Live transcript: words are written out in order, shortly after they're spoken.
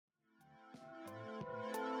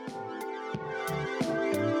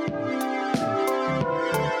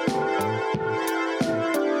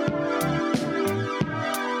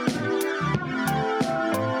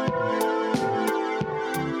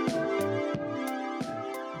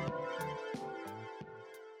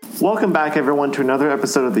Welcome back, everyone, to another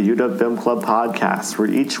episode of the UW Film Club podcast, where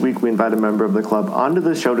each week we invite a member of the club onto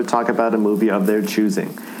the show to talk about a movie of their choosing.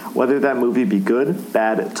 Whether that movie be good,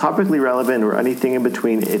 bad, topically relevant, or anything in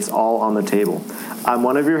between, it's all on the table. I'm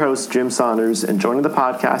one of your hosts, Jim Saunders, and joining the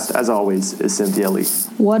podcast, as always, is Cynthia Lee.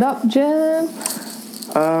 What up, Jim?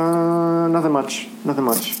 Nothing much.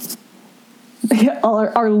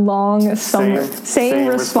 Our long summer. Same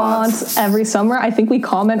response every summer. I think we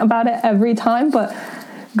comment about it every time, but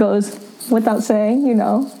goes without saying,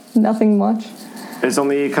 nothing much. There's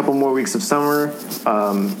only a couple more weeks of summer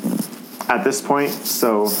at this point,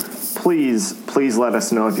 so please let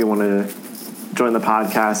us know if you want to join the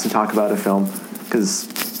podcast and talk about a film, because,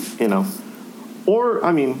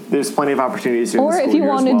 there's plenty of opportunities during the school year. Or if you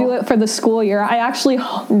want to do it for the school year, I actually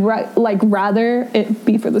rather it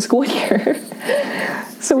be for the school year.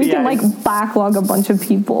 So we can backlog a bunch of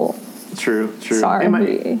people. True. Sorry. It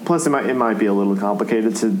might be a little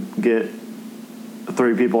complicated to get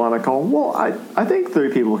 3 people on a call. Well, I think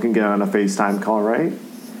 3 people can get on a FaceTime call, right?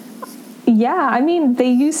 Yeah,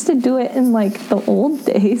 they used to do it in the old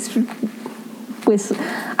days with,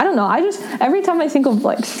 I don't know, every time I think of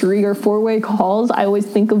 3 or 4-way calls, I always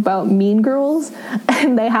think about Mean Girls,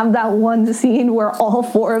 and they have that one scene where all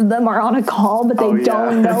 4 of them are on a call, but they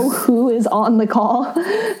don't know who is on the call.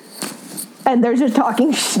 And they're just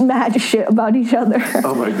talking mad shit about each other.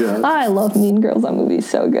 Oh my god! I love Mean Girls. That movie's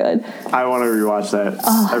so good. I want to rewatch that.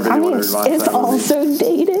 I really want to rewatch that. It's also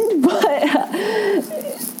dated, but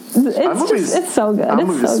it's so good.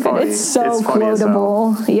 It's so good. It's so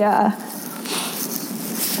quotable. Yeah.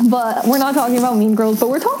 But we're not talking about Mean Girls. But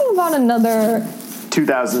we're talking about another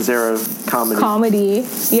 2000s era comedy.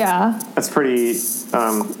 Yeah. That's pretty.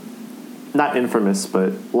 Not infamous,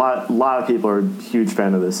 but a lot of people are a huge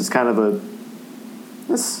fan of this. It's kind of a.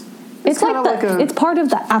 It's part of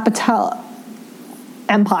the Apatow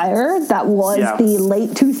empire that was the late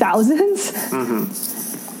 2000s. Mm-hmm.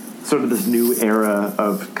 Sort of this new era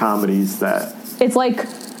of comedies that it's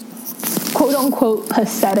quote unquote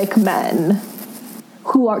pathetic men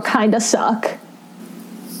who are kind of suck.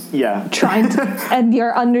 Yeah, trying to and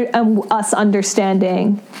us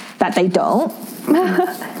understanding that they don't.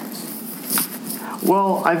 Mm-hmm.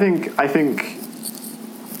 Well, I think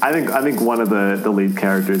one of the lead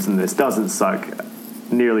characters in this doesn't suck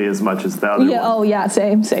nearly as much as the other one. Oh yeah,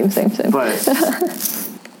 same. But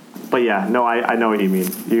yeah, no, I know what you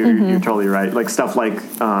mean. You're totally right. Stuff like it's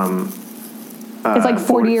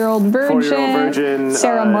 40-Year-Old Virgin,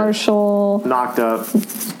 Sarah Marshall, Knocked Up.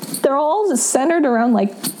 They're all centered around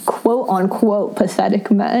quote unquote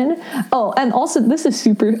pathetic men. Oh, and also this is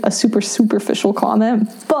a super superficial comment,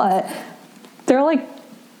 but they're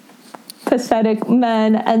pathetic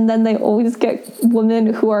men, and then they always get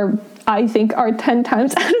women who I think are 10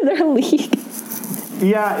 times out of their league.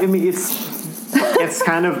 Yeah, it's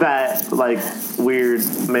kind of that weird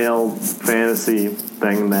male fantasy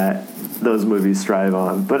thing that those movies strive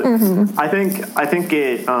on. But I think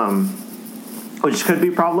it which could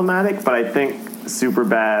be problematic, but I think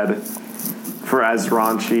Superbad, for as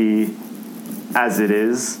raunchy as it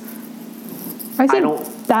is, I don't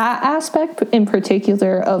that aspect in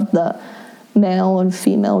particular of the male and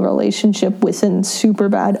female relationship within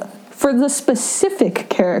Superbad, for the specific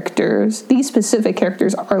characters, these specific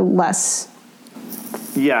characters are less.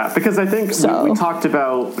 Yeah, because I think we talked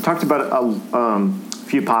about a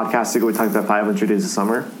few podcasts ago. We talked about 500 Days of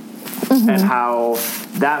Summer, and how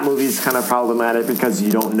that movie is kind of problematic because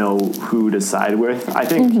you don't know who to side with. I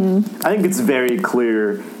think it's very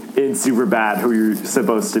clear in Superbad who you're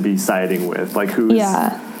supposed to be siding with, who's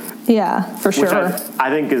for sure.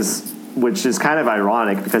 Which is kind of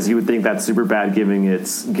ironic, because you would think that Superbad, given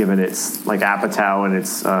its Apatow and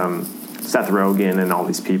its Seth Rogen and all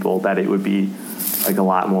these people, that it would be a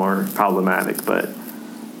lot more problematic. But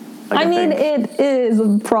it is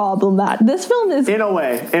problematic. This film is in a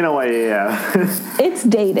way, yeah. It's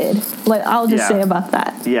dated. I'll just say about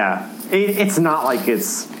that. Yeah, it's not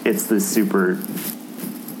it's this super.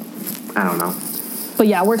 I don't know. But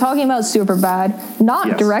yeah, we're talking about Superbad,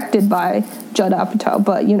 not directed by Judd Apatow,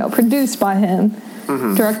 but, produced by him.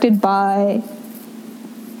 Mm-hmm. Directed by,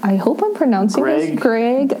 I hope I'm pronouncing this,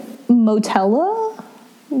 Greg Mottola?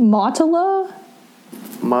 Matola?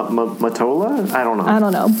 I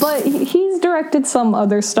don't know. But he's directed some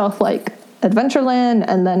other stuff like Adventureland,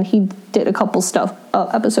 and then he did a couple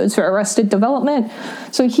episodes for Arrested Development.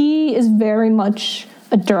 So he is very much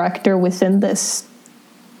a director within this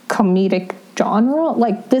comedic genre,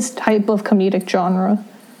 this type of comedic genre.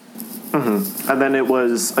 Mm-hmm. And then it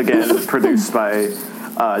was, again, produced by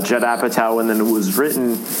Judd Apatow, and then it was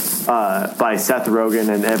written by Seth Rogen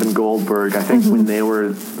and Evan Goldberg, I think when they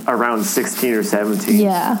were around 16 or 17.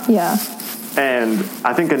 Yeah. And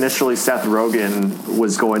I think initially Seth Rogen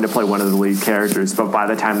was going to play one of the lead characters, but by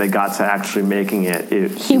the time they got to actually making it,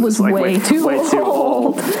 he was like way too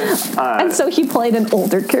old. And so he played an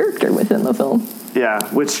older character within the film. Yeah,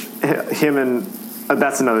 which him and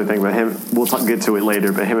that's another thing. But we'll get to it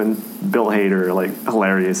later. But him and Bill Hader are like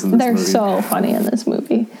hilarious in this movie. They're so funny in this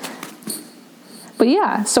movie. But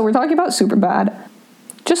yeah, so we're talking about Superbad.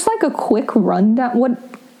 Just like a quick rundown.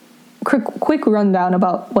 Quick rundown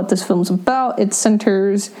about what this film's about. It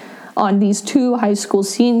centers on these two high school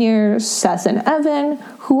seniors, Seth and Evan,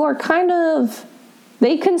 who are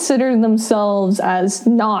they consider themselves as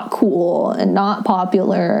not cool and not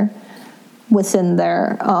popular within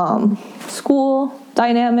their school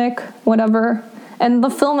dynamic, whatever. And the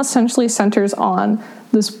film essentially centers on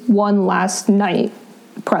this one last night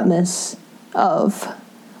premise of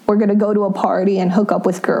we're going to go to a party and hook up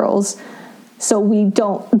with girls, so we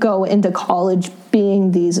don't go into college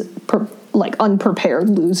being these unprepared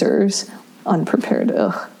losers. Unprepared,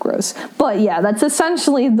 gross. But yeah, that's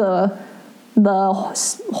essentially the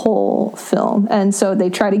whole film. And so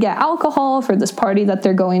they try to get alcohol for this party that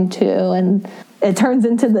they're going to, and it turns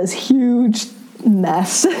into this huge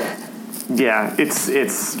mess. Yeah, it's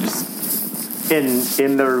just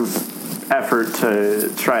in their effort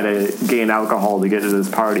to try to gain alcohol to get to this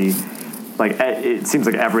party, like it seems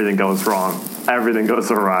like everything goes wrong. Everything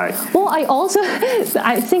goes awry. Well, I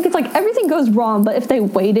think it's like everything goes wrong, but if they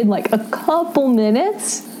waited like a couple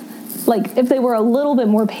minutes, like if they were a little bit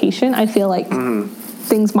more patient, I feel like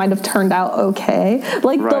things might have turned out okay.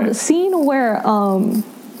 Like the scene where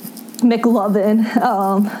McLovin,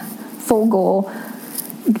 Fogel,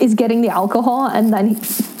 is getting the alcohol and then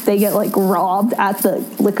they get like robbed at the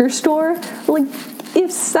liquor store. Like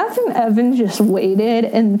if Seth and Evan just waited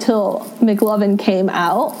until McLovin came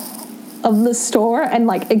out of the store and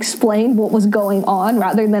like explained what was going on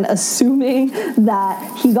rather than assuming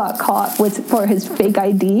that he got caught for his fake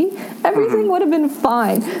ID, everything would have been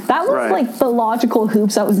fine. That was like the logical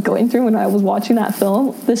hoops I was going through when I was watching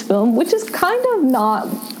this film, which is kind of not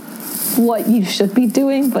what you should be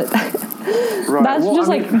doing, but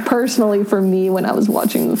that's personally for me when I was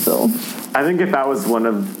watching the film. I think if I was one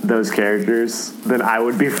of those characters, then I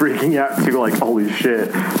would be freaking out too, like, holy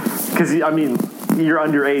shit. Because, I mean, you're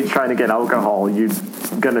underage trying to get alcohol, you're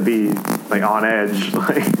gonna be like on edge,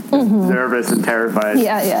 like nervous and terrified.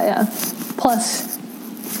 Yeah. Plus,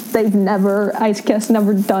 they've never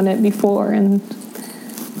done it before, and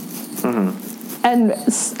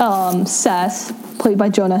Seth, played by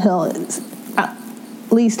Jonah Hill, at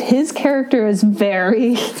least his character is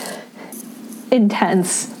very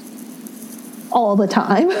intense all the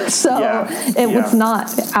time. So it was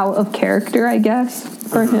not out of character, I guess,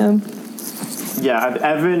 for him. Yeah,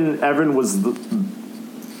 Evan was the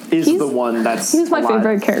one that's he's my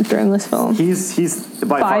favorite character in this film. He's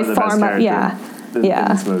by far the best character in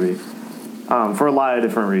this movie, for a lot of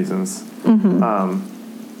different reasons.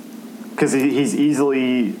 Because he's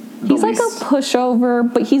easily he's like a pushover,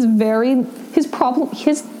 but his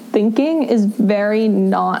thinking is very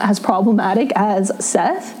not as problematic as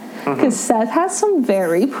Seth. Because Seth has some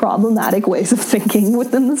very problematic ways of thinking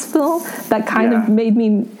within this film that kind of made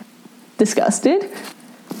me disgusted.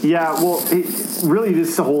 Yeah, well, really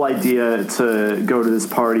just the whole idea to go to this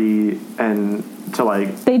party and to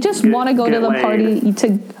like... They just want to go to the party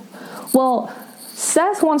to... Well,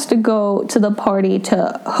 Seth wants to go to the party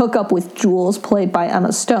to hook up with Jules, played by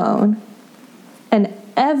Emma Stone,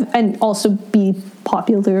 and also be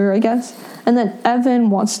popular, I guess. And then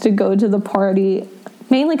Evan wants to go to the party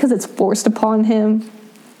mainly because it's forced upon him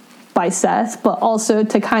by Seth, but also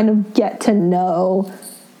to kind of get to know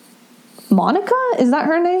Monica? Is that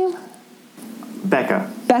her name? Becca,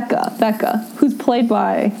 who's played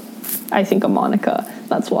by, I think, a Monica.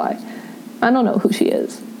 That's why. I don't know who she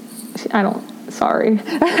is. Sorry.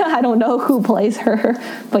 I don't know who plays her,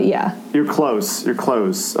 but yeah. You're close.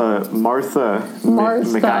 Martha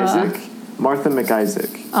McIsaac. Martha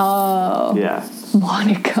McIsaac. Oh. Yeah.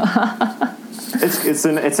 Monica. It's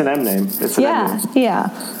an M name. It's an M name. Yeah.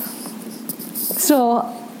 So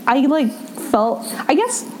I felt, I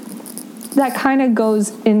guess that kind of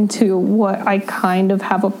goes into what I kind of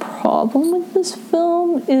have a problem with this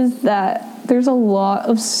film, is that there's a lot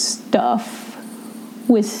of stuff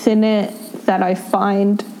within it that I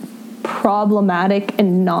find problematic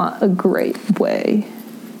in not a great way.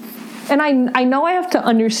 And I know I have to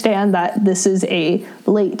understand that this is a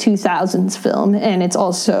late 2000s film, and it's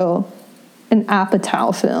also an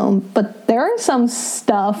Apatow film, but there are some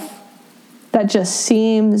stuff that just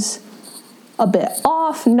seems a bit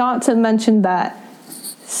off, not to mention that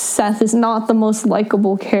Seth is not the most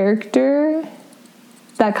likable character.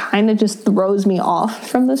 That kind of just throws me off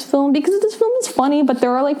from this film, because this film is funny, but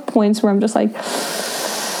there are like points where I'm just like,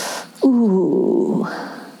 ooh.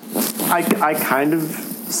 I kind of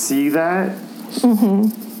see that.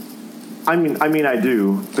 Mm-hmm. I mean, I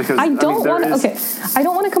do, because I don't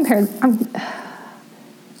want to compare.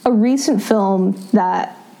 A recent film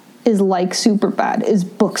that is like Superbad is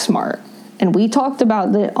Booksmart, and we talked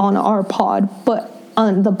about it on our pod, but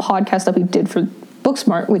on the podcast that we did for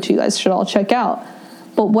Booksmart, which you guys should all check out.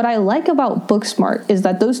 But what I like about Booksmart is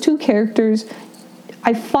that those two characters,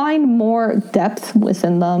 I find more depth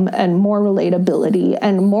within them and more relatability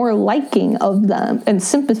and more liking of them and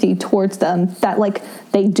sympathy towards them, that like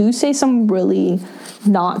they do say some really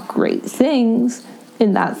not great things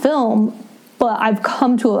in that film, but I've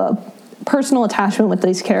come to a personal attachment with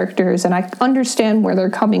these characters, and I understand where they're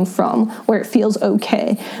coming from, where it feels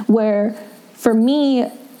okay. Where for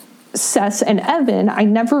me, Seth and Evan, I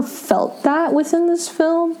never felt that within this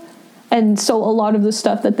film. And so a lot of the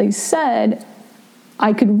stuff that they said,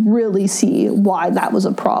 I could really see why that was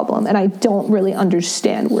a problem, and I don't really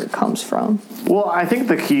understand where it comes from. Well, I think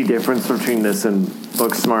the key difference between this and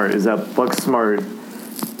Booksmart is that Booksmart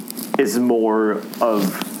is more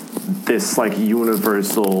of this like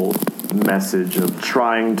universal message of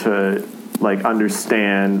trying to like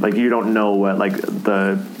understand, like you don't know what like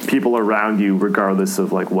the people around you, regardless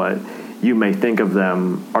of like what you may think of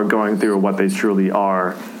them, are going through or what they truly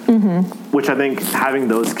are. Mm-hmm. Which I think having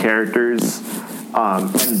those characters and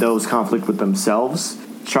those conflict with themselves,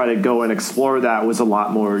 try to go and explore that, was a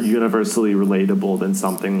lot more universally relatable than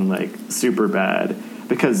something like Superbad,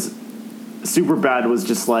 because Superbad was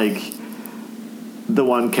just like the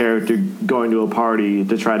one character going to a party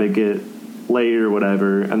to try to get laid or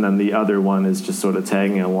whatever, and then the other one is just sort of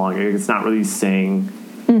tagging along. It's not really saying.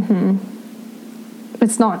 Mm-hmm.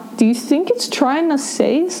 It's not. Do you think it's trying to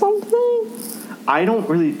say something? I don't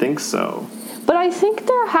really think so. But I think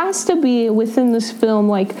there has to be within this film,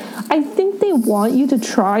 like, I think they want you to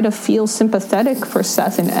try to feel sympathetic for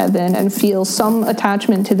Seth and Evan and feel some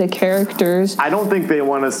attachment to the characters. I don't think they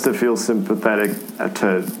want us to feel sympathetic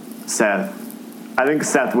to Seth. I think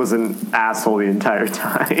Seth was an asshole the entire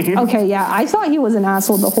time. Okay, yeah, I thought he was an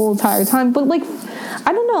asshole the whole entire time, but like,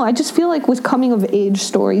 I don't know, I just feel like with coming of age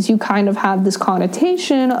stories, you kind of have this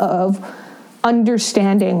connotation of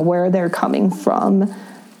understanding where they're coming from,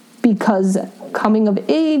 because coming of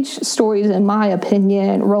age stories, in my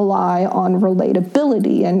opinion, rely on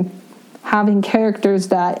relatability and having characters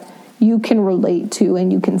that you can relate to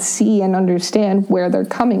and you can see and understand where they're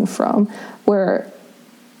coming from, where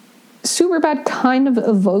Superbad kind of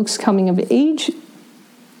evokes coming of age,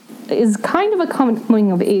 is kind of a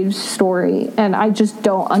coming of age story, and I just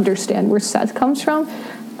don't understand where Seth comes from.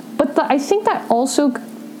 But I think that also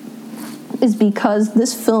is because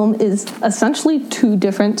this film is essentially two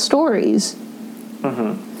different stories.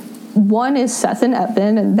 Mm-hmm. One is Seth and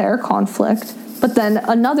Evan and their conflict, but then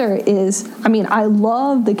another is, I mean, I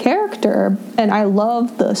love the character and I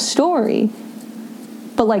love the story,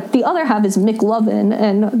 but like the other half is McLovin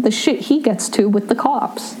and the shit he gets to with the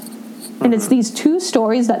cops. Mm-hmm. And it's these two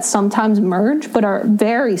stories that sometimes merge but are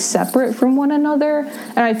very separate from one another.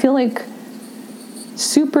 And I feel like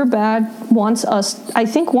Superbad wants us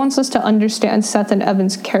to understand Seth and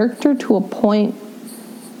Evan's character to a point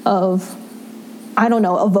of, I don't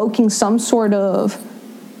know, evoking some sort of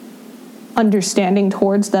understanding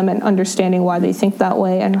towards them and understanding why they think that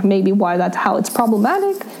way and maybe why that's how it's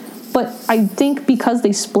problematic. But I think because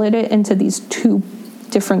they split it into these two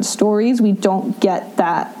different stories, we don't get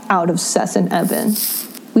that out of Seth and Evan.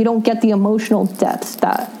 We don't get the emotional depth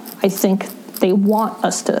that I think they want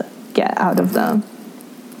us to get out of them.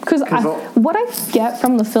 Because what I get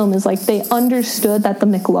from the film is like they understood that the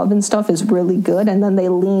McLovin stuff is really good, and then they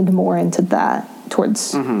leaned more into that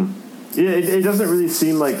towards. Mm-hmm. Yeah, it doesn't really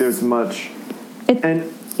seem like there's much.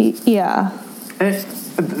 Yeah. And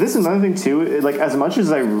this is another thing too. Like, as much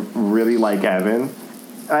as I really like Evan,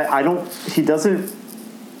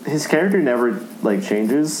 his character never like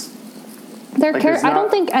changes. I don't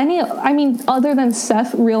think other than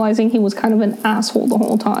Seth realizing he was kind of an asshole the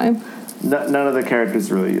whole time. None of the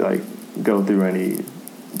characters really like go through any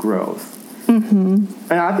growth.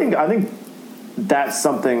 Mm-hmm. And I think that's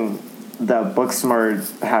something that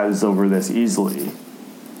Booksmart has over this easily.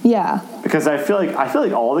 Yeah. Because I feel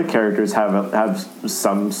like all the characters have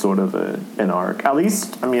some sort of an arc. At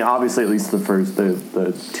least, I mean, obviously, at least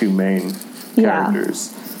the two main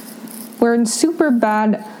characters. Yeah. Where in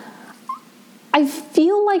Superbad, I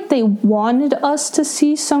feel like they wanted us to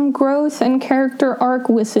see some growth and character arc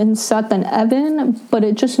within Seth and Evan, but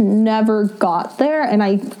it just never got there. And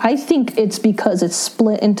I think it's because it's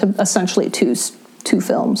split into essentially two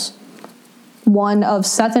films. One of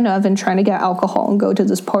Seth and Evan trying to get alcohol and go to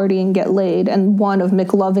this party and get laid, and one of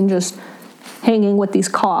McLovin just hanging with these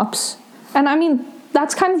cops. And I mean,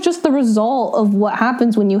 that's kind of just the result of what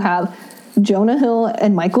happens when you have Jonah Hill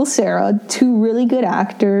and Michael Cera, two really good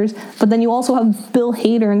actors, but then you also have Bill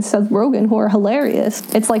Hader and Seth Rogen, who are hilarious.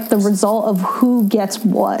 It's like the result of who gets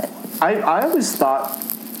what. I always thought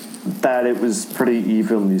that it was pretty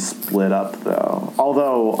evenly split up, though.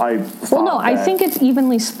 Although I think it's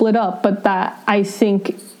evenly split up, but that I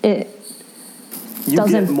think it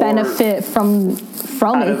doesn't benefit from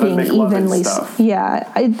it being evenly.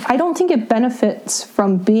 Yeah, I don't think it benefits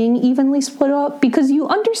from being evenly split up, because you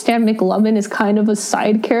understand McLovin is kind of a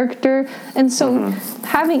side character, and so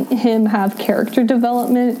having him have character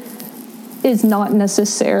development is not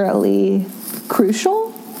necessarily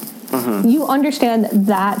crucial. You understand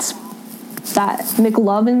that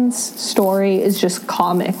McLovin's story is just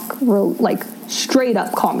comic, like straight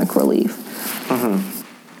up comic relief,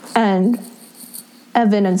 and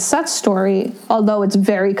Evan and Seth's story, although it's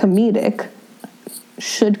very comedic,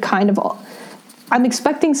 should kind of... I'm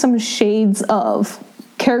expecting some shades of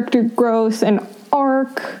character growth and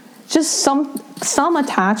arc, just some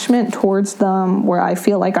attachment towards them where I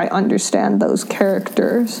feel like I understand those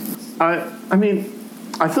characters. I mean,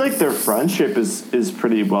 I feel like their friendship is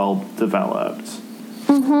pretty well developed.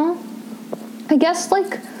 I guess,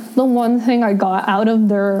 like, the one thing I got out of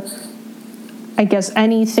their... I guess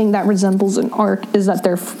anything that resembles an arc is that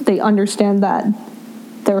they understand that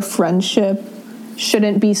their friendship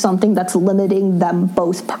shouldn't be something that's limiting them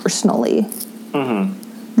both personally.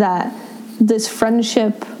 That this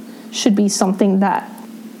friendship should be something that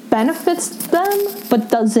benefits them but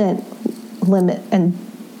doesn't limit and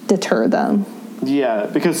deter them. Yeah,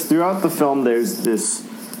 because throughout the film there's this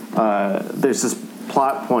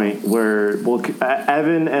plot point where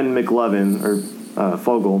Evan and McLovin, or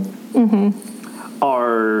Fogel,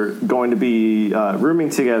 are going to be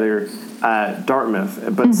rooming together at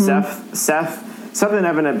Dartmouth, but Seth and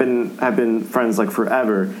Evan have been friends like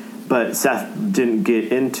forever, but Seth didn't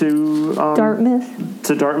get into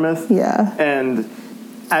Dartmouth. Yeah, and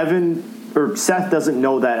Seth doesn't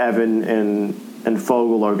know that Evan and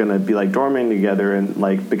Fogel are going to be like dorming together, and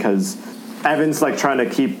like because Evan's like trying to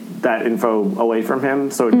keep that info away from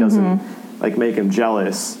him so it doesn't like make him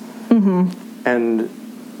jealous, and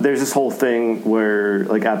there's this whole thing where,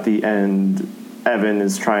 like, at the end, Evan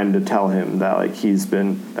is trying to tell him that, like,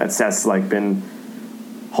 that Seth's, like, been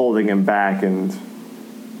holding him back and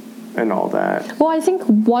all that. Well, I think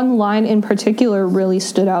one line in particular really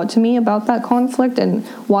stood out to me about that conflict, and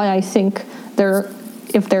why I think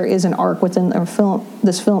if there is an arc within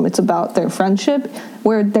this film, it's about their friendship,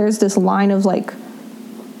 where there's this line of, like,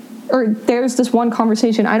 or there's this one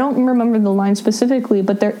conversation, I don't remember the line specifically,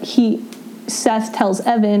 but Seth tells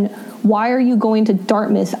Evan, "Why are you going to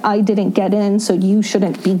Dartmouth? I didn't get in, so you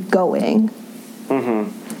shouldn't be going."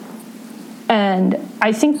 And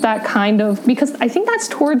I think that because I think that's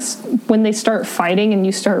towards when they start fighting and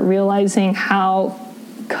you start realizing how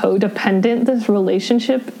codependent this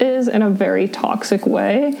relationship is in a very toxic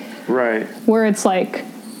way. Right. Where it's like,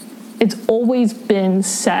 it's always been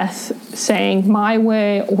Seth saying my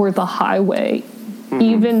way or the highway,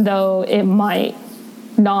 even though it might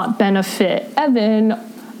not benefit Evan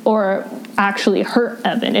or actually hurt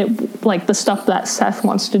Evan. It, like, the stuff that Seth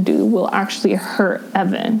wants to do will actually hurt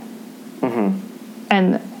Evan.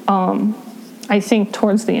 And I think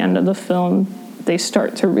towards the end of the film, they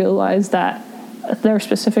start to realize that their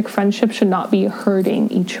specific friendship should not be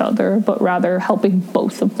hurting each other, but rather helping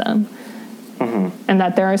both of them. And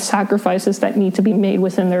that there are sacrifices that need to be made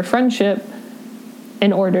within their friendship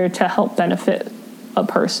in order to help benefit a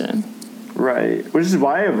person. Right, which is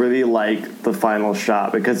why I really like the final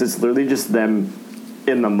shot, because it's literally just them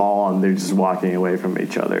in the mall and they're just walking away from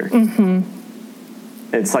each other.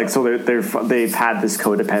 It's like, so they've had this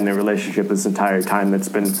codependent relationship this entire time that's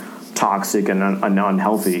been toxic and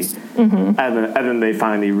unhealthy, and then they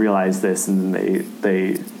finally realize this, and then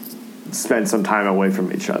they spend some time away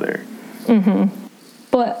from each other.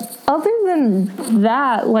 But other than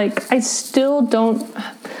that, like, I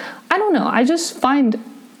don't know, I just find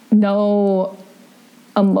no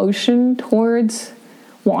emotion towards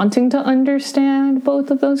wanting to understand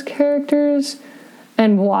both of those characters,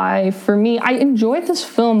 and why, for me, I enjoyed this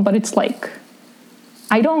film, but it's like,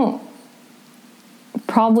 I don't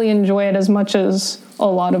probably enjoy it as much as a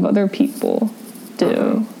lot of other people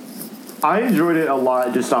do. I enjoyed it a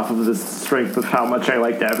lot just off of the strength of how much I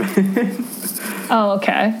liked Evan. Oh,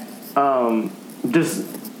 okay. Just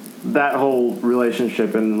that whole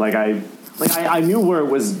relationship, and I knew where it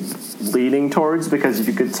was leading towards, because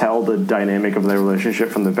you could tell the dynamic of their relationship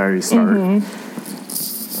from the very start,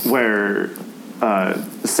 where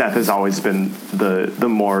Seth has always been the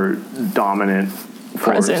more dominant force.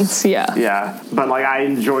 Presence, yeah. Yeah, but I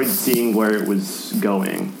enjoyed seeing where it was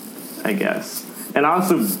going, I guess. And I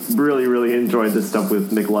also really, really enjoyed the stuff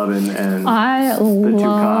with McLovin and I the two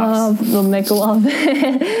love cops. the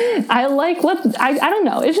McLovin. I like I don't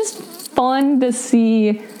know. It's just fun to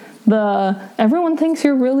see the everyone thinks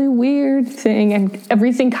you're really weird thing, and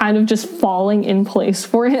everything kind of just falling in place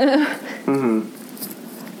for him.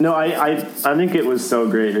 Mm-hmm. No, I think it was so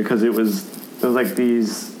great, because it was like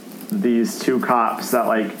these two cops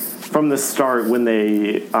that from the start, when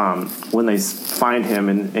they find him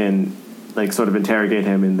and sort of interrogate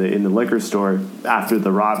him in the liquor store after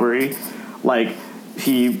the robbery,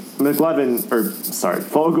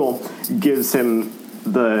 Fogel gives him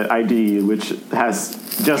the ID, which has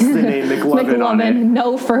just the name McLovin on it.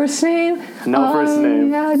 No first name. First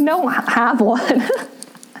name. Yeah, don't have one.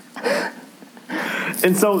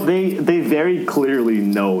 And so they very clearly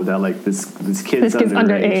know that this kid's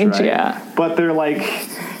underage, right? Yeah. But they're like,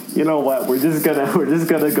 you know what? We're just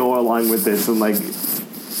gonna go along with this and let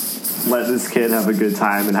this kid have a good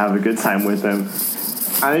time and have a good time with him.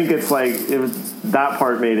 I think it's that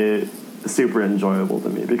part made it super enjoyable to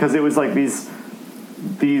me, because it was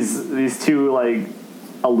these two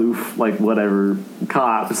aloof whatever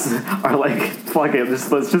cops are fuck it,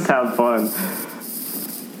 let's just have fun.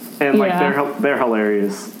 And they're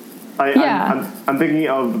hilarious. I'm thinking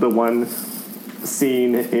of the one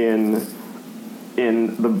scene in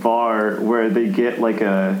the bar where they get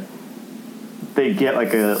a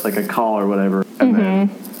call or whatever, and then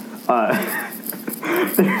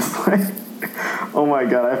there's oh my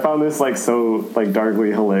god, I found this so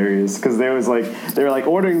darkly hilarious, because they were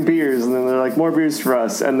ordering beers, and then they're more beers for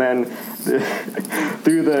us, and then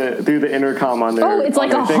through the intercom on their it's a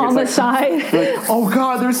thing, homicide. it's oh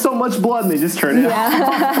god, there's so much blood, and they just turn it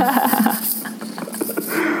off.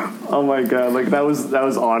 Oh my god, that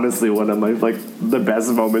was honestly one of my the best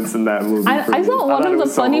moments in that movie. I thought one of the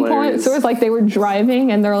funny points was they were driving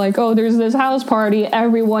and they're oh, there's this house party,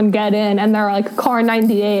 everyone get in, and they're car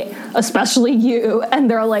 98, especially you, and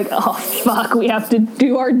they're oh fuck, we have to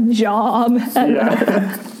do our job. And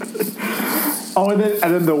oh,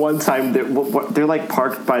 and then the one time they're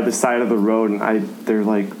parked by the side of the road, and they're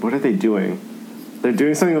what are they doing? They're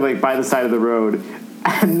doing something by the side of the road.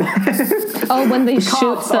 And when they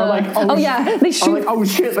shoot they shoot. Oh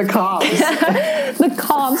shit, the cops! The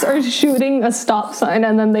cops are shooting a stop sign,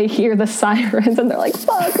 and then they hear the sirens, and they're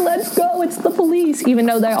 "Fuck, let's go! It's the police!" Even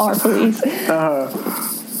though they are police. Yeah.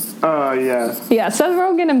 Yeah, Seth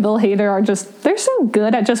Rogen and Bill Hader they're so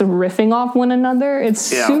good at just riffing off one another. It's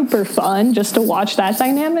super fun just to watch that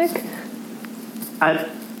dynamic.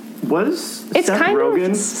 Was Seth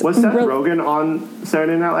Rogen on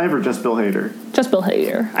Saturday Night Live, or just Bill Hader? Just Bill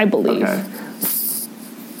Hader, I believe. Okay.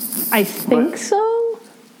 I think so.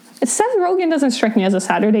 Seth Rogen doesn't strike me as a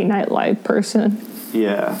Saturday Night Live person.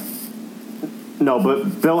 Yeah. No,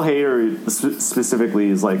 but Bill Hader specifically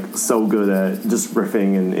is so good at just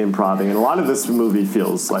riffing and improvising, and a lot of this movie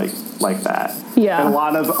feels like that. Yeah. And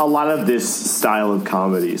a lot of this style of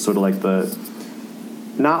comedy, sort of the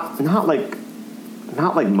not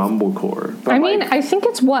mumblecore. But I think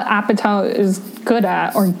it's what Apatow is good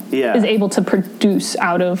at, or is able to produce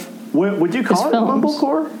out of. Would you call it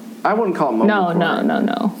mumblecore? I wouldn't call it mumblecore.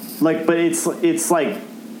 No. But it's I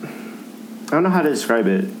don't know how to describe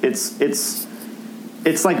it. It's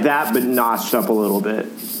like that, but notched up a little bit,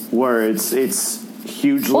 where it's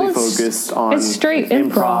hugely focused on. It's straight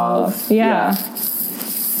improv. Yeah.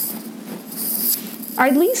 Or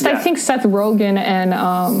at least I think Seth Rogen and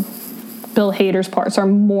Bill Hader's parts are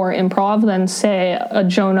more improv than, say, a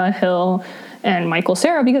Jonah Hill and Michael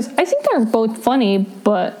Cera, because I think they're both funny,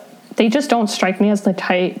 but they just don't strike me as the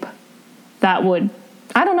type that would.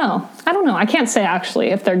 I don't know. I can't say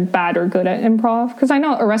actually if they're bad or good at improv, because I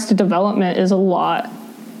know Arrested Development is a lot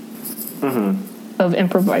of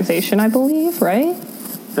improvisation, I believe, right?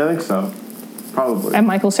 I think so. Probably. And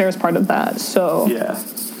Michael Cera's part of that, so. Yeah.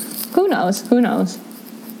 Who knows?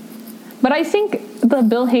 But I think the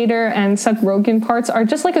Bill Hader and Seth Rogen parts are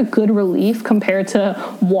just a good relief compared to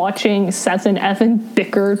watching Seth and Evan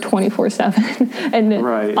bicker 24/7, and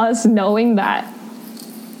us knowing that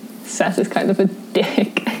Seth is kind of a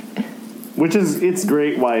dick. Which is, it's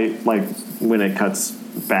great why, when it cuts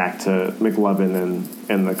back to McLovin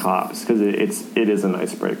and the cops, because it is a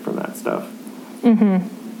nice break from that stuff.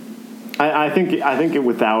 I think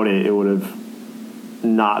without it would have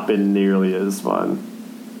not been nearly as fun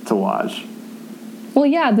to watch. Well,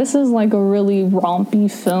 yeah, this is like a really rompy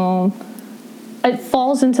film. It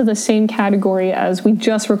falls into the same category as we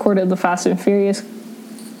just recorded the Fast and Furious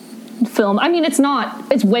film. I mean, it's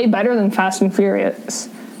way better than Fast and Furious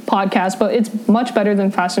podcast, but it's much better than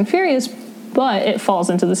Fast and Furious, but it falls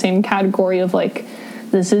into the same category of like,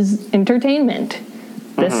 this is entertainment.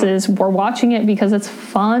 This is, we're watching it because it's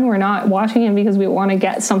fun. We're not watching it because we want to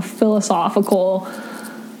get some philosophical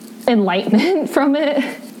enlightenment from it.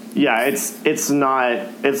 Yeah, it's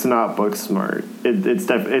not book smart.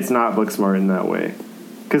 It's not book smart in that way,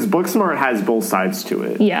 because book smart has both sides to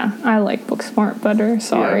it. Yeah, I like book smart better.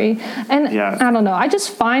 Sorry, and I don't know. I just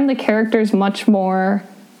find the characters much more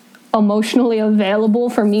emotionally available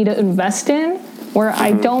for me to invest in, where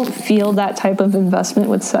I don't feel that type of investment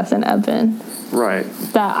with Seth and Evan. Right.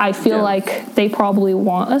 That I feel like they probably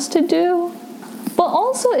want us to do, but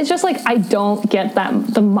also it's just like I don't get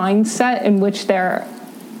the mindset in which they're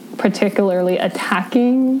particularly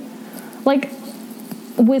attacking, like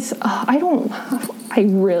with I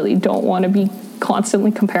really don't want to be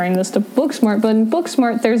constantly comparing this to Booksmart, but in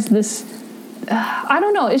Booksmart there's this I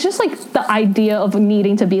don't know, it's just like the idea of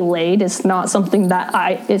needing to be laid is not something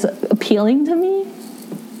that is appealing to me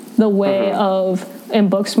the way of in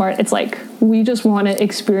Booksmart. It's like we just want to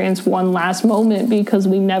experience one last moment because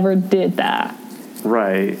we never did that,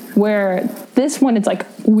 right? Where this one, it's like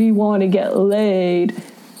we want to get laid.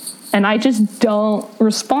 And I just don't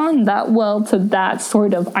respond that well to that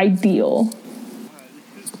sort of ideal.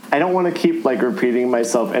 I don't want to keep like repeating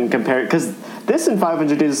myself and compare, because this and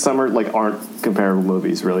 500 Days of Summer like aren't comparable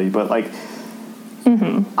movies really, but like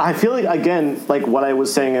I feel like, again, like what I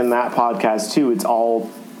was saying in that podcast too, it's all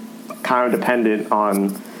kind of dependent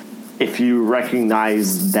on if you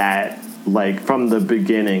recognize that like from the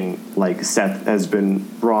beginning, like Seth has been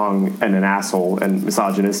wrong and an asshole and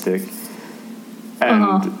misogynistic,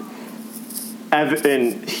 and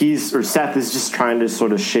Evan, Seth is just trying to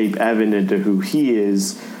sort of shape Evan into who he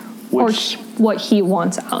is, which, or what he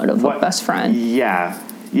wants out of a best friend. Yeah,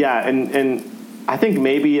 and I think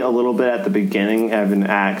maybe a little bit at the beginning, Evan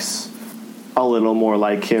acts a little more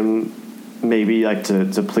like him, maybe like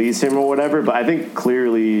to please him or whatever. But I think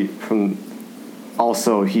clearly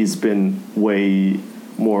also he's been way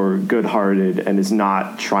more good-hearted and is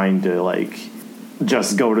not trying to like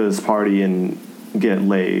just go to this party and get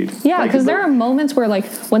laid. Yeah, because there are moments where, like,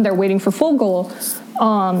 when they're waiting for Fogel,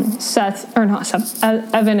 Evan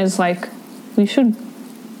is like, we should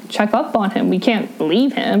check up on him. We can't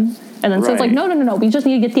leave him. And then Seth's like, no, we just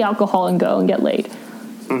need to get the alcohol and go and get laid.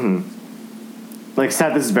 Like,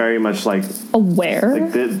 Seth is very much, like... aware?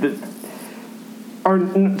 Like, or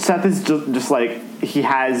Seth is just like, he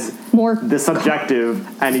has more this objective,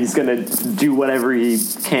 and he's going to do whatever he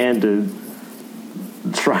can to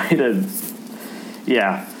try to...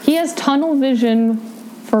 Yeah. He has tunnel vision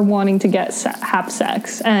for wanting to have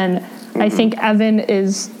sex. And I think Evan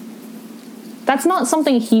that's not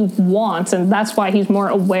something he wants. And that's why he's more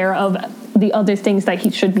aware of the other things that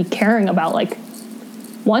he should be caring about. Like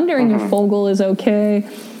wondering if Fogel is okay.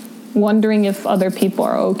 Wondering if other people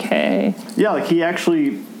are okay. Yeah, like he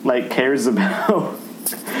actually like cares about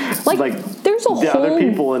like there's other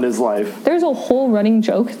people in his life. There's a whole running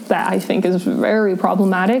joke that I think is very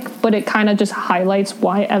problematic, but it kind of just highlights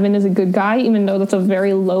why Evan is a good guy, even though that's a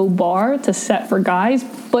very low bar to set for guys.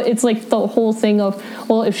 But it's like the whole thing of,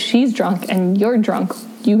 well, if she's drunk and you're drunk,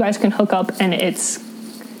 you guys can hook up and it's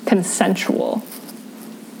consensual.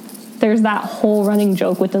 There's that whole running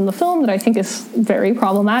joke within the film that I think is very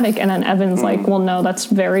problematic. And then Evan's like, well, no, that's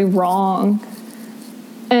very wrong.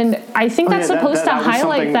 And I think that's supposed to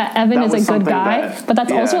highlight that Evan is a good guy, but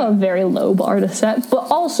that's also a very low bar to set. But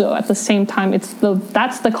also, at the same time,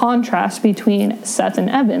 that's the contrast between Seth and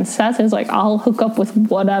Evan. Seth is like, I'll hook up with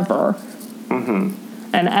whatever. And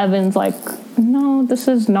Evan's like, no, this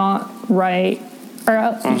is not right.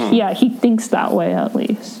 Or, he thinks that way at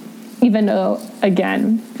least. Even though,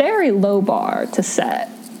 again, very low bar to set.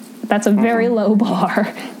 That's a very low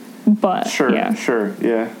bar. But, Sure.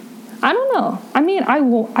 I don't know. I mean,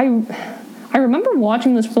 I remember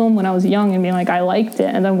watching this film when I was young and being like, I liked it.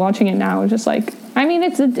 And then watching it now, it's just like, I mean,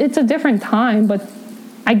 it's a different time, but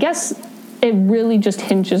I guess it really just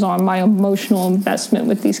hinges on my emotional investment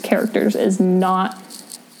with these characters is not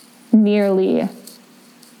nearly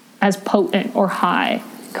as potent or high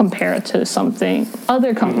compared to something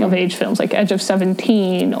other coming-of-age films like Edge of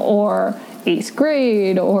 17 or 8th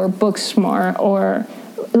Grade or Booksmart or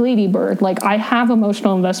Lady Bird, like, I have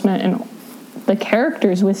emotional investment in the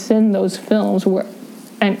characters within those films,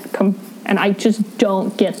 and I just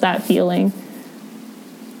don't get that feeling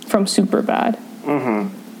from Superbad.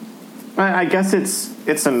 I guess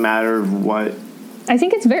it's a matter of what. I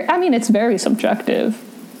think it's very subjective.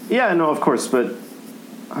 Yeah, no, of course, but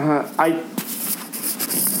I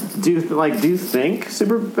do you think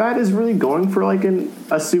Superbad is really going for like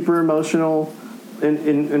a super emotional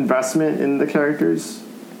investment in the characters?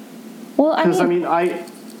 Well,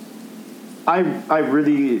 I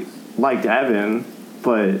really liked Evan,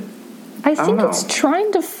 but I think it's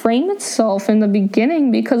trying to frame itself in the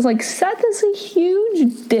beginning because, like, Seth is a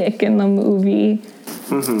huge dick in the movie.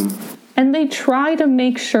 And they try to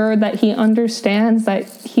make sure that he understands that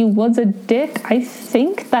he was a dick. I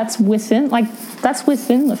think that's within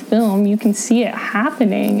the film. You can see it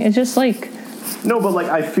happening. It's just like... No, but, like,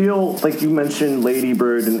 I feel like you mentioned Lady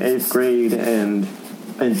Bird in 8th grade and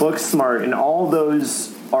Booksmart, and all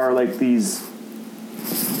those are, like, these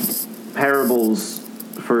parables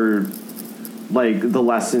for, like, the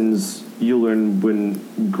lessons you learn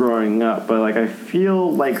when growing up. But, like, I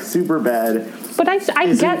feel like Superbad... But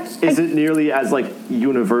isn't nearly as, like,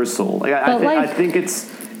 universal. Like, I think it's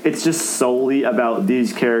just solely about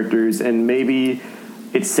these characters, and maybe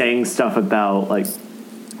it's saying stuff about, like,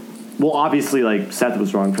 well, obviously, like, Seth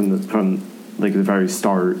was wrong from the very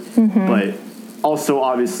start, but also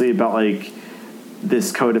obviously about, like,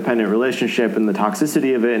 this codependent relationship and the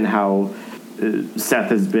toxicity of it, and how Seth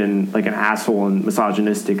has been, like, an asshole and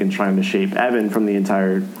misogynistic and trying to shape Evan from the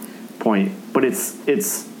entire point. But it's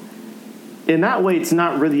in that way, it's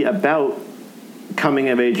not really about coming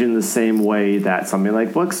of age in the same way that something like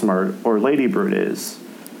Booksmart or Lady Bird is.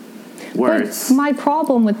 My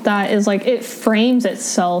problem with that is, like, it frames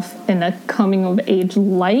itself in a coming of age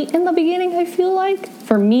light in the beginning, I feel like,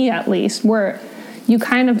 for me at least, where you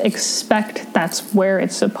kind of expect that's where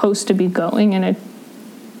it's supposed to be going, and it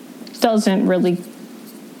doesn't really...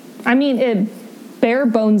 I mean, it bare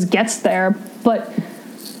bones gets there, but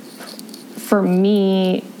for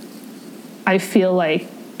me, I feel like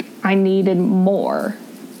I needed more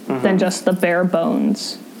than just the bare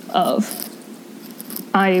bones of...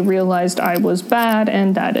 I realized I was bad,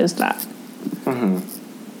 and that is that.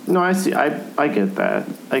 No, I see. I get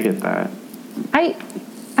that.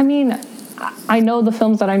 I mean, I know the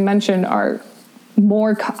films that I mentioned are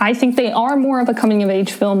more... I think they are more of a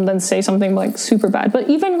coming-of-age film than, say, something like Superbad. But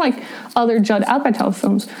even, like, other Judd Apatow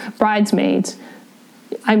films, Bridesmaids...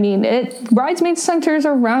 I mean, Bridesmaids centers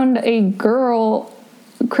around a girl,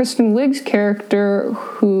 Kristen Wiig's character,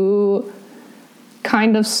 who...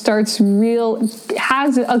 kind of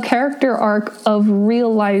has a character arc of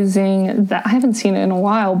realizing that... I haven't seen it in a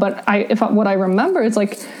while, but what I remember is,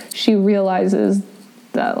 like, she realizes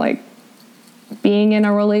that, like, being in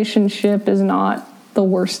a relationship is not the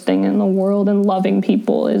worst thing in the world, and letting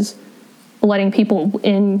people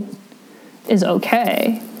in is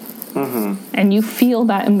okay. And you feel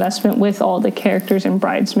that investment with all the characters in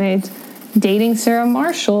Bridesmaids. Dating Sarah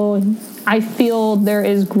Marshall, I feel there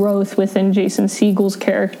is growth within Jason Segel's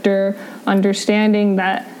character, understanding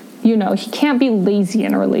that, you know, he can't be lazy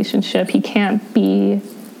in a relationship. He can't be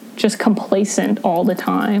just complacent all the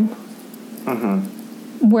time.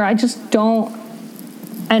 Where I just don't...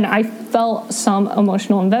 And I felt some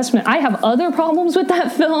emotional investment. I have other problems with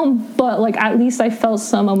that film, but, like, at least I felt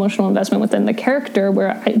some emotional investment within the character,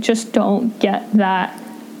 where I just don't get that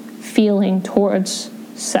feeling towards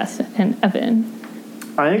Seth and Evan.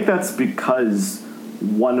 I think that's because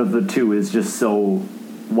one of the two is just so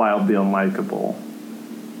wildly unlikable,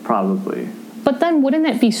 probably. But then wouldn't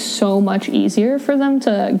it be so much easier for them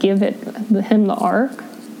to give him the arc?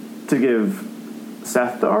 To give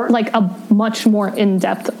Seth the arc? Like a much more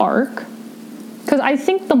in-depth arc? Because I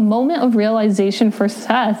think the moment of realization for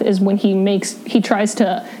Seth is when he tries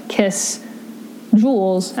to kiss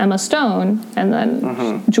Jules, Emma Stone, and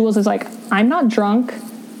then Jules is like, I'm not drunk.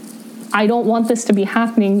 I don't want this to be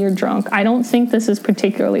happening. You're drunk. I don't think this is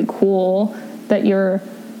particularly cool that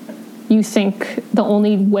you think the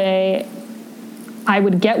only way I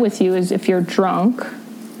would get with you is if you're drunk.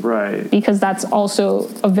 Right. Because that's also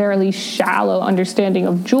a very shallow understanding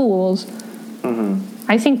of Jules.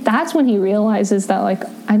 I think that's when he realizes that, like,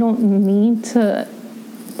 I don't need to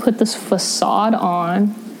put this facade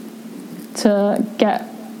on to get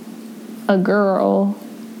a girl,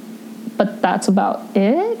 but that's about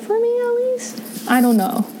it for me, at least. I don't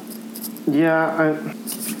know. Yeah,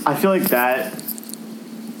 I feel like that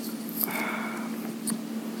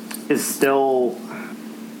is still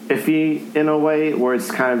iffy in a way, where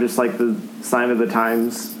it's kind of just like the sign of the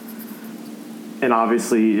times. And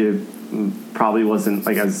obviously probably wasn't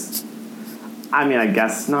like as, I mean, I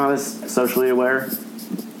guess not as socially aware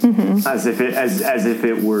as if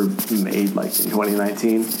it were made like in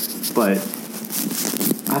 2019. But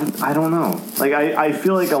I don't know. Like I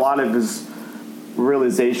feel like a lot of his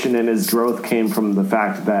realization and his growth came from the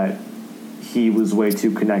fact that he was way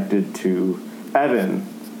too connected to Evan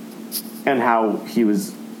and how he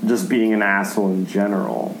was just being an asshole in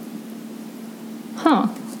general. Huh.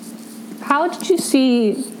 How did you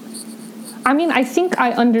see... I mean, I think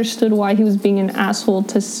I understood why he was being an asshole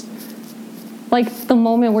to... Like, the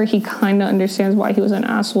moment where he kind of understands why he was an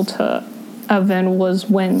asshole to Evan was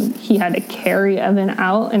when he had to carry Evan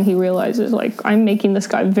out, and he realizes, like, I'm making this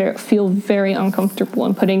guy feel very uncomfortable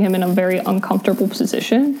and putting him in a very uncomfortable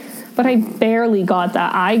position. But I barely got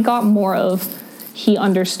that. I got more of he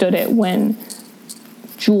understood it when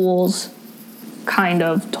Jules kind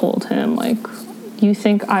of told him, like, you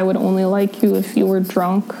think I would only like you if you were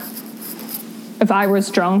drunk? If I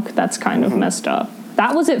was drunk, that's kind of messed up.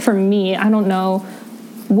 That was it for me. I don't know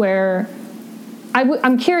where...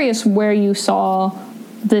 I'm curious where you saw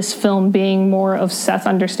this film being more of Seth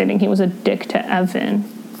understanding he was a dick to Evan.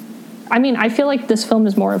 I mean, I feel like this film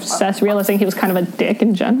is more of Seth realizing he was kind of a dick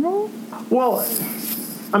in general. Well,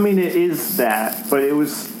 I mean, it is that, but it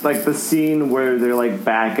was like the scene where they're like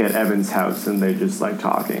back at Evan's house and they're just like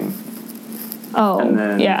talking. Oh, and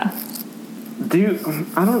then, yeah.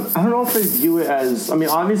 I don't know if they view it as, I mean,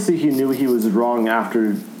 obviously he knew he was wrong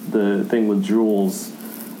after the thing with Jules,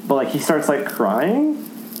 but like he starts like crying,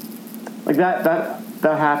 like that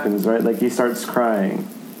happens, right? Like he starts crying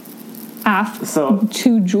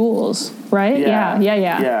to Jules, right?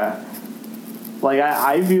 Yeah. Like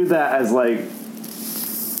I view that as like,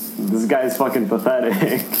 this guy's fucking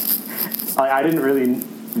pathetic. Like I didn't really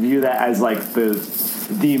view that as like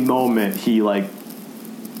the moment he like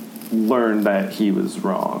learned that he was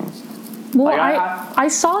wrong. Well, like, I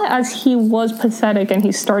saw it as he was pathetic and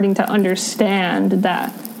he's starting to understand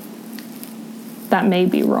that may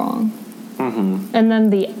be wrong. And then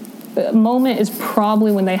the moment is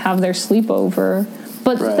probably when they have their sleepover,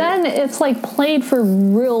 but then it's like played for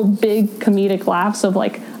real big comedic laughs of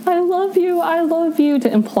like, I love you,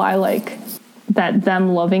 to imply like that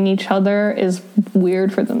them loving each other is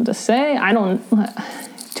weird for them to say.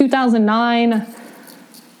 2009,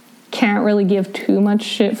 can't really give too much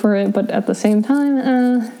shit for it, but at the same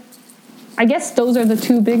time, I guess those are the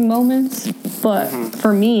two big moments, but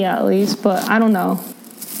for me at least, but I don't know.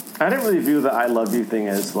 I didn't really view the I love you thing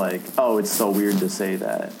as like, oh, it's so weird to say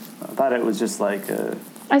that. I thought it was just like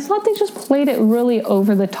I thought they just played it really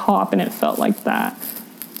over the top and it felt like that.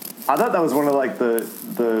 I thought that was one of like the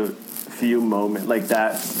few moments, like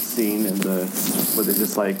that scene in the where they're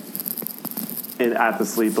just like at the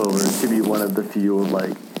sleepover to be one of the few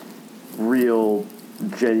like real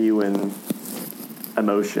genuine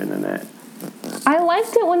emotion in it. I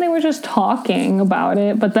liked it when they were just talking about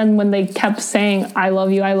it, but then when they kept saying I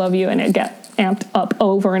love you, and it got amped up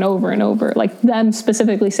over and over and over, like them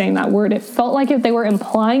specifically saying that word, it felt like if they were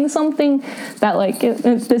implying something that like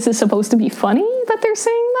this is supposed to be funny that they're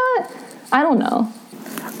saying that. I don't know.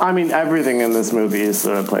 I mean, everything in this movie is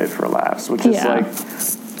sort of played for laughs, which is like,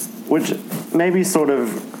 which maybe sort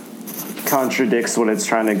of contradicts what it's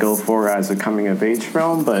trying to go for as a coming of age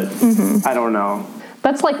film, but I don't know.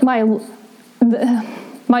 That's like my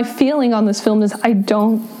feeling on this film is I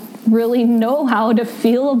don't really know how to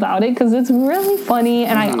feel about it because it's really funny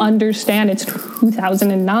and I understand it's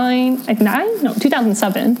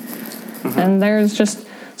 2007 and there's just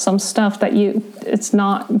some stuff that it's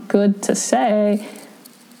not good to say.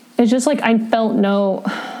 It's just like I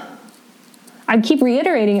keep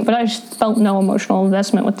reiterating it, but I just felt no emotional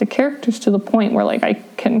investment with the characters to the point where like I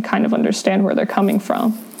can kind of understand where they're coming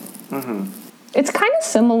from. It's kind of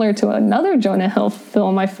similar to another Jonah Hill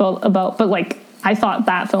film I felt about, but like I thought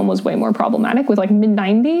that film was way more problematic with like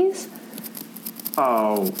mid-90s.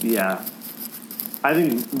 Oh yeah, I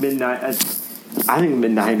think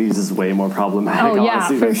mid-90s is way more problematic. Oh yeah,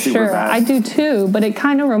 honestly, for sure. Superbad. I do too, but it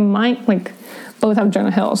kind of both have Jonah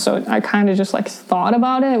Hill, so I kind of just like thought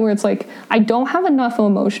about it where it's like I don't have enough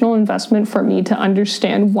emotional investment for me to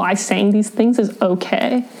understand why saying these things is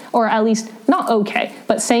okay, or at least not okay,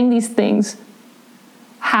 but saying these things,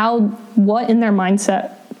 what in their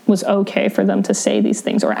mindset was okay for them to say these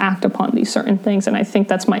things or act upon these certain things. And I think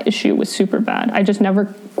that's my issue with Superbad. I just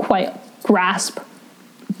never quite grasp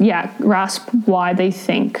why they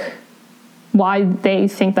think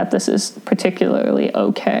that this is particularly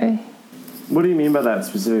okay. What do you mean by that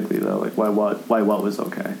specifically, though? Like, why what was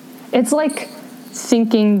okay? It's like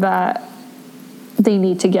thinking that they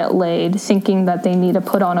need to get laid, thinking that they need to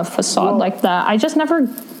put on a facade like that. I just never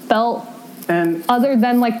felt, and other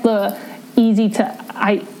than like the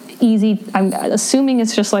I'm assuming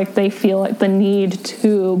it's just like they feel like the need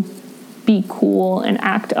to be cool and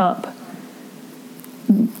act up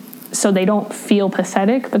so they don't feel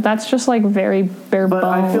pathetic, but that's just like very bare bones.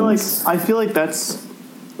 But I feel like that's,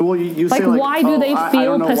 well, you say like, why do they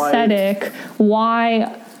feel pathetic?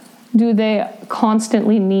 Why do they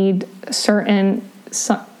constantly need certain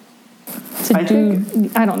I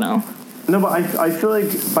don't know. No, but I feel like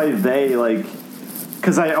by they, like,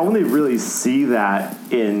 because I only really see that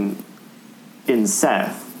in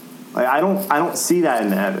Seth. Like I don't see that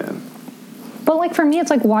in Evan. But like for me, it's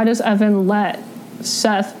like, why does Evan let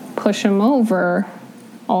Seth push him over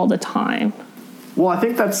all the time? Well, I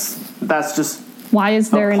think that's just, why is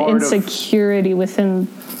there an insecurity within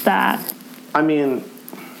that? I mean,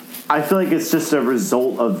 I feel like it's just a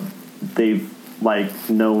result of they've like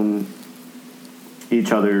known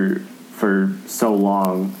each other for so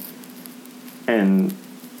long, and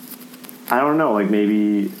I don't know, like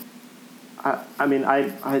maybe I mean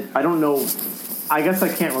I don't know, I guess I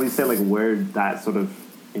can't really say like where that sort of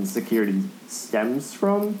insecurity stems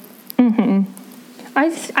from. I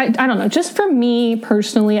don't know, just for me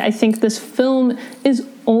personally, I think this film is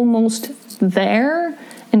almost there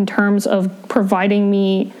in terms of providing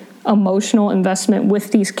me emotional investment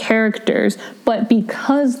with these characters, but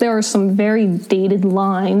because there are some very dated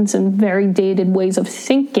lines and very dated ways of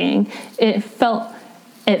thinking, it felt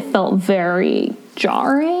very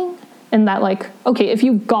jarring. And that, like, okay, if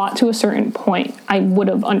you got to a certain point, I would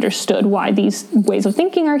have understood why these ways of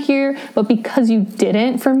thinking are here, but because you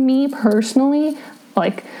didn't, for me personally,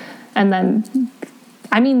 like, and then,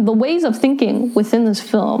 I mean, the ways of thinking within this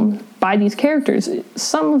film by these characters,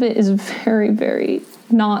 some of it is very, very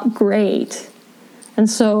not great. And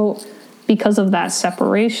so because of that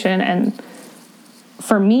separation, and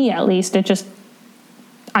for me at least,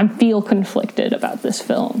 I feel conflicted about this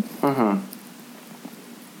film.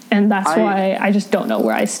 And that's why I just don't know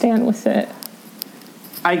where I stand with it.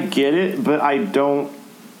 I get it, but I don't,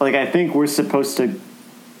 like, I think we're supposed to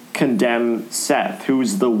condemn Seth,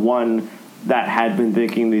 who's the one that had been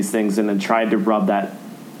thinking these things and then tried to rub that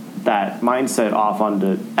mindset off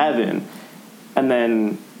onto Evan. And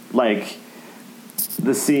then, like,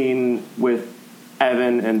 the scene with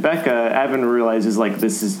Evan and Becca, Evan realizes, like,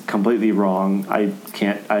 this is completely wrong. I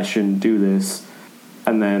shouldn't do this.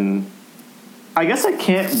 And then, I guess I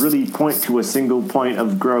can't really point to a single point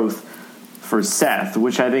of growth for Seth,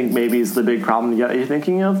 which I think maybe is the big problem you're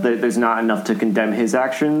thinking of, that there's not enough to condemn his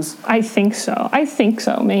actions. I think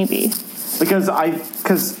so, maybe. Because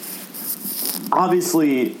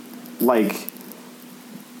obviously, like,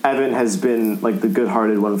 Evan has been, like, the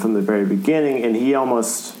good-hearted one from the very beginning, and he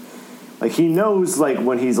almost, like, he knows, like,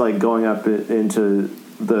 when he's, like, going up into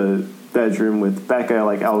the bedroom with Becca,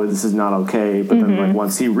 like, oh, this is not okay, but then, like,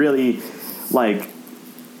 once he really, like,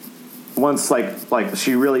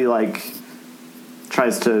 she really, like,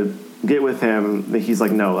 tries to get with him, he's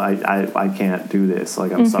like, no, I can't do this,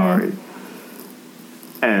 like, I'm sorry.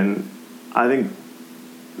 And I think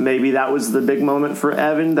maybe that was the big moment for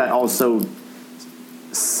Evan that also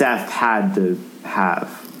Seth had to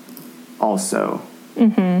have also.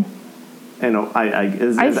 And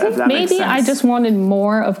I think maybe I just wanted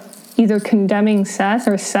more of either condemning Seth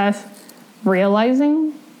or Seth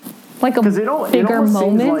realizing, like, a bigger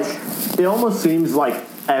moment. It almost seems like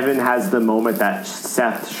Evan has the moment that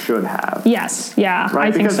Seth should have. Yes, yeah,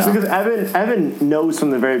 right? I think so. Because Evan knows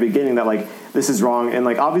from the very beginning that, like, this is wrong, and,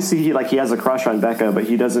 like, obviously he has a crush on Becca, but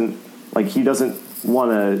he doesn't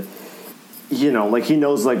want to, you know, like, he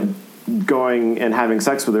knows, like, going and having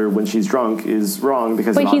sex with her when she's drunk is wrong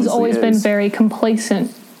because. But he's always been very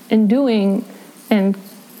complacent in doing, and,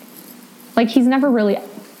 like, he's never really,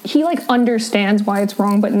 he, like, understands why it's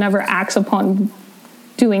wrong, but never acts upon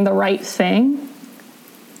doing the right thing.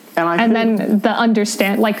 And then the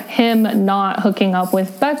understand, like, him not hooking up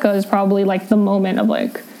with Becca is probably, like, the moment of,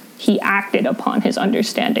 like, he acted upon his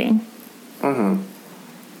understanding.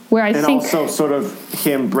 Where I think, also sort of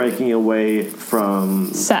him breaking away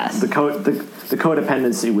from Seth, the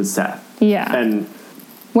codependency with Seth. Yeah, and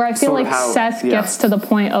where I feel like Seth gets to the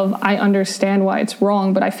point of, I understand why it's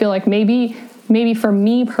wrong, but I feel like maybe for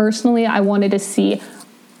me personally, I wanted to see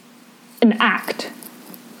an act.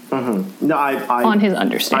 No, I on his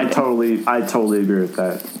understanding. I totally agree with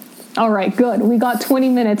that. All right, good. We got 20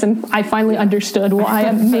 minutes, and I finally understood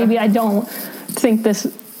why. Maybe I don't think this.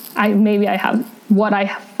 Maybe I have what I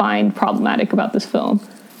find problematic about this film.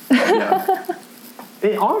 Yeah.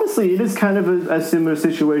 Honestly, it is kind of a similar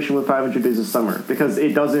situation with 500 Days of Summer, because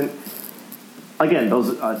it doesn't. Again,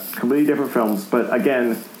 those are completely different films, but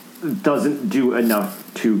again, doesn't do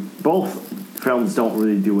enough to, both films don't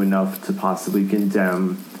really do enough to possibly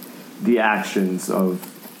condemn the actions of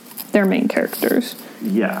their main characters.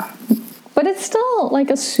 Yeah. But it's still like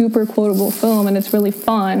a super quotable film, and it's really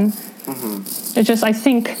fun. Mm-hmm. It's just, I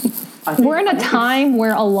think we're in a time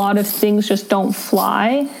where a lot of things just don't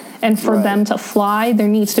fly, and for them to fly, there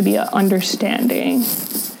needs to be an understanding.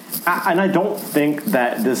 And I don't think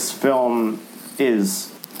that this film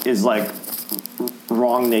is like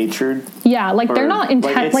wrong-natured. Yeah, like they're not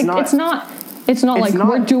intent. Like it's not like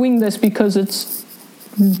we're doing this because it's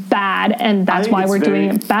bad, and that's why we're doing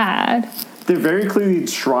it bad. They're very clearly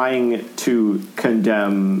trying to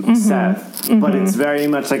condemn Seth, but it's very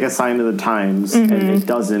much like a sign of the times, and it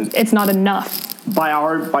doesn't. It's not enough by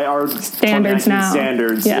our standards now.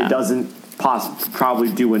 Standards, it doesn't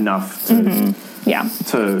probably do enough to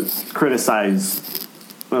to criticize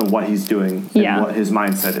what he's doing and what his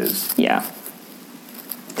mindset is. Yeah.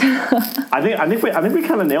 I think we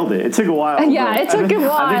kind of nailed it. It took a while. Yeah, it took a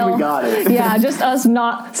while. I think we got it. Yeah, just us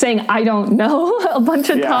not saying I don't know a bunch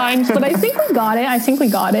of times, but I think we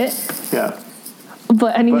got it. Yeah.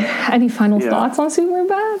 But any final thoughts on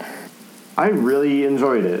Superbad? I really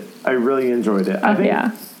enjoyed it. I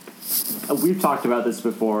think we've talked about this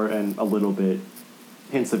before and a little bit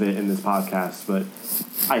hints of it in this podcast, but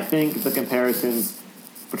I think the comparisons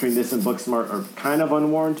between this and Booksmart are kind of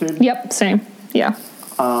unwarranted. Yep, same. Yeah.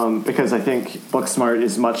 Because I think Booksmart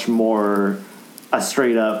is much more a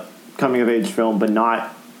straight up coming of age film, but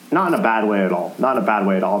not in a bad way at all. Not in a bad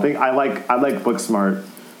way at all. I think I like Booksmart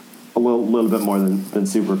a little bit more than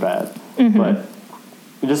Superbad, but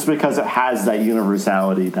just because it has that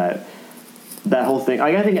universality, that whole thing.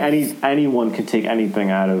 I think anyone can take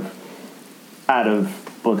anything out of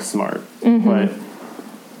Booksmart, but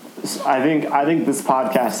I think this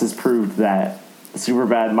podcast has proved that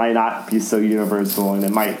Superbad might not be so universal, and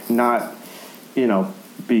it might not,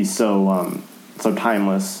 be so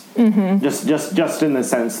timeless. Just in the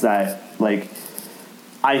sense that, like,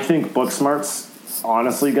 I think Booksmart's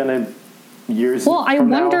honestly gonna years. Well, I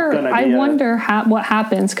wonder what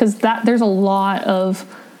happens, because there's a lot of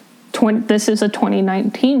this is a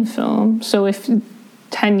 2019 film, so if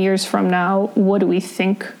 10 years from now, what do we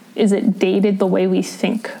think? Is it dated the way we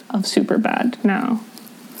think of Superbad now?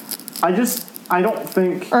 I don't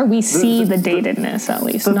think... Or we see the datedness, at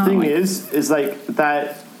least. The thing is like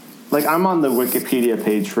that... Like, I'm on the Wikipedia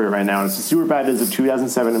page for it right now. And so Superbad is a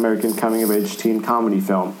 2007 American coming-of-age teen comedy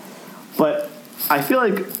film. But I feel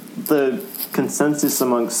like the consensus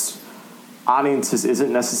amongst audiences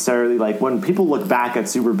isn't necessarily... Like, when people look back at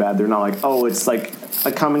Superbad, they're not like, oh, it's like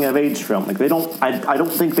a coming-of-age film. Like, they don't... I don't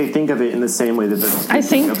think they think of it in the same way that they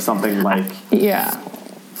think of something like... Yeah.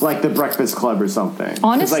 Like The Breakfast Club or something.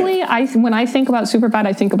 Honestly, when I think about Superbad,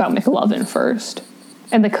 I think about McLovin first.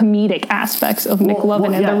 And the comedic aspects of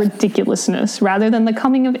McLovin and the ridiculousness. Rather than the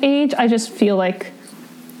coming of age, I just feel like...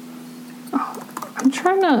 I'm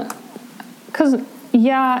trying to... Because,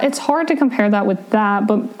 it's hard to compare that with that,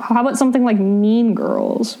 but how about something like Mean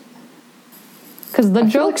Girls? Because the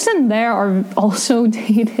jokes in there are also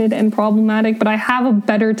dated and problematic, but I have a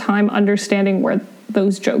better time understanding where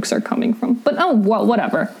those jokes are coming from. But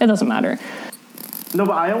whatever. It doesn't matter. No,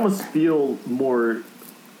 but I almost feel more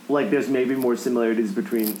like there's maybe more similarities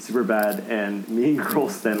between Superbad and Mean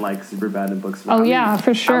Girls than like Superbad and Booksmart.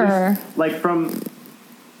 For sure.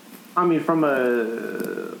 From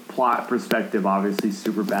a plot perspective, obviously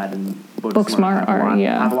Superbad and Booksmart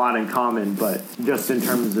have a lot in common, but just in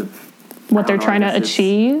terms of what they're trying to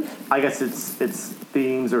achieve. I guess it's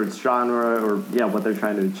themes or it's genre or what they're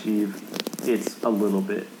trying to achieve. It's a little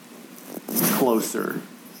bit closer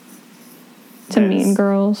to Mean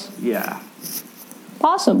Girls. Yeah.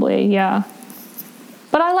 Possibly, yeah.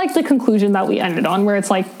 But I like the conclusion that we ended on, where it's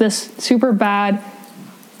like this Superbad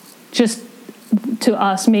just to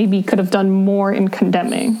us maybe could have done more in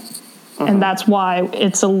condemning. And that's why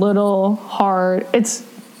it's a little hard. It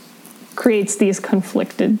creates these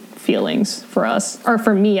conflicted feelings for us, or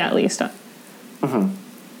for me at least.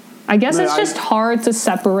 I guess it's just hard to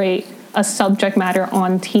separate a subject matter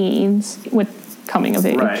on teens with coming of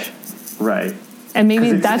age. Right. And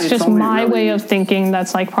maybe that's just my way of thinking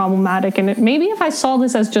that's like problematic. And maybe if I saw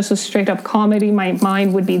this as just a straight up comedy, my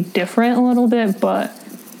mind would be different a little bit, but...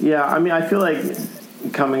 Yeah, I mean, I feel like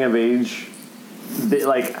coming of age,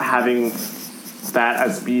 like having that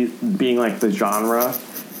as being like the genre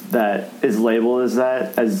that is labeled as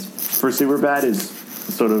that, as for Superbad, is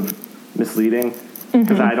sort of misleading.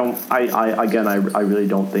 Because I really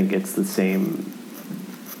don't think it's the same,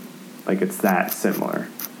 like it's that similar.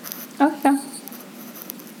 Oh, yeah.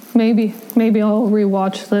 Maybe I'll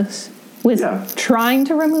rewatch this. with trying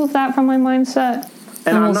to remove that from my mindset.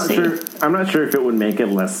 And I'm not sure if it would make it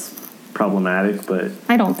less problematic, but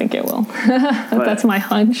I don't think it will. That's my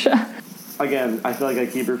hunch. Again, I feel like I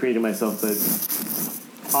keep repeating myself that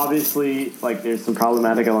obviously, like, there's some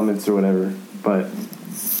problematic elements or whatever, but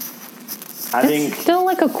I think it's still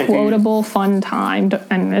like a quotable, fun time,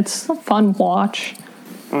 and it's a fun watch.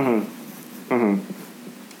 I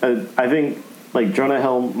think like Jonah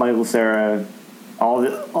Hill, Michael Cera,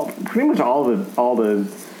 pretty much all the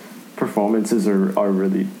performances are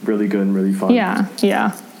really, really good and really fun. Yeah.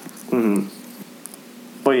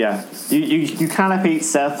 But yeah, you kind of hate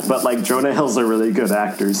Seth, but like Jonah Hill's a really good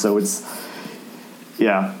actor, so it's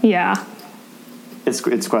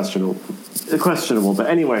it's questionable. But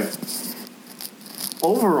anyway,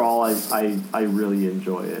 overall, I really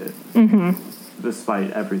enjoy it,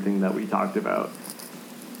 despite everything that we talked about.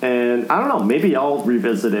 And I don't know, maybe I'll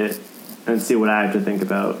revisit it and see what I have to think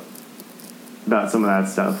about some of that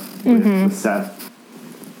stuff with Seth.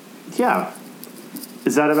 Yeah.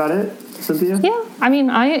 Is that about it, Cynthia? Yeah. I mean,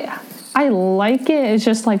 I like it. It's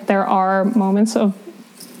just like there are moments of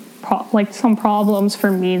some problems for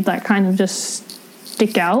me that kind of just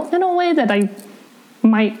stick out in a way that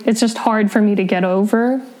it's just hard for me to get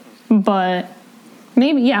over. But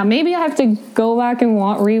maybe I have to go back and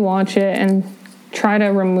rewatch it and try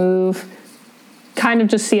to kind of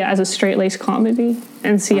just see it as a straight-laced comedy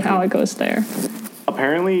and see how it goes there.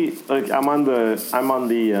 Apparently, like I'm on the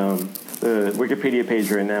Wikipedia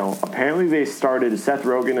page right now. Apparently, Seth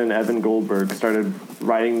Rogen and Evan Goldberg started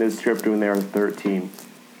writing this script when they were 13.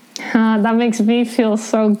 That makes me feel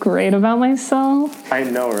so great about myself. I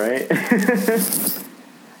know, right?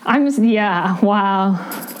 Wow.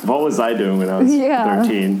 What was I doing when I was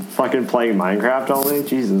 13? Fucking playing Minecraft all day?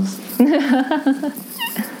 Jesus.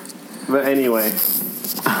 But anyway,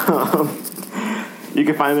 you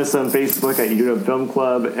can find us on Facebook at UW Film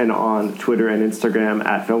Club and on Twitter and Instagram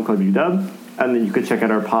at Film Club UW. And then you can check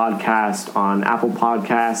out our podcast on Apple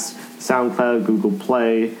Podcasts, SoundCloud, Google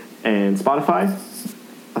Play, and Spotify.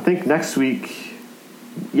 I think next week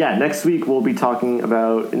we'll be talking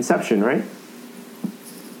about Inception, right?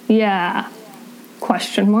 Yeah.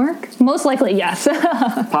 Question mark? Most likely, yes.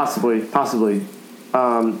 Possibly.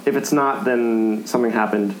 If it's not, then something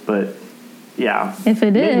happened, but yeah. If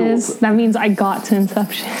it is, that means I got to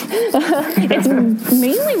Inception. It's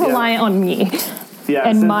mainly reliant on me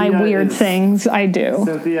and my weird things I do.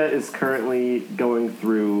 Cynthia is currently going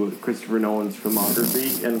through Christopher Nolan's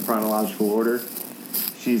filmography in chronological order.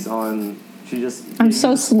 I'm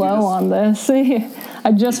so slow on this.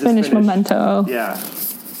 I just finished Memento. Yeah.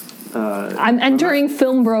 I'm entering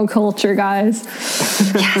film bro culture, guys.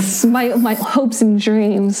 Yes, my hopes and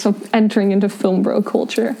dreams of entering into film bro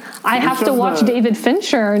culture. I have to watch David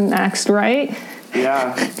Fincher next, right?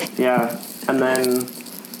 Yeah. And then,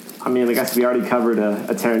 I mean, I guess we already covered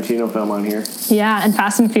a Tarantino film on here. Yeah, and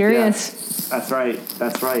Fast and Furious. Yeah,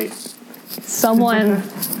 that's right. Someone,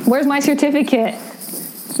 where's my certificate?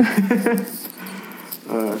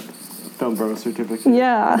 Film bro certificate.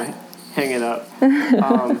 Yeah. Hang it up.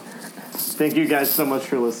 Thank you guys so much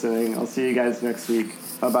for listening. I'll see you guys next week.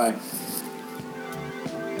 Bye-bye.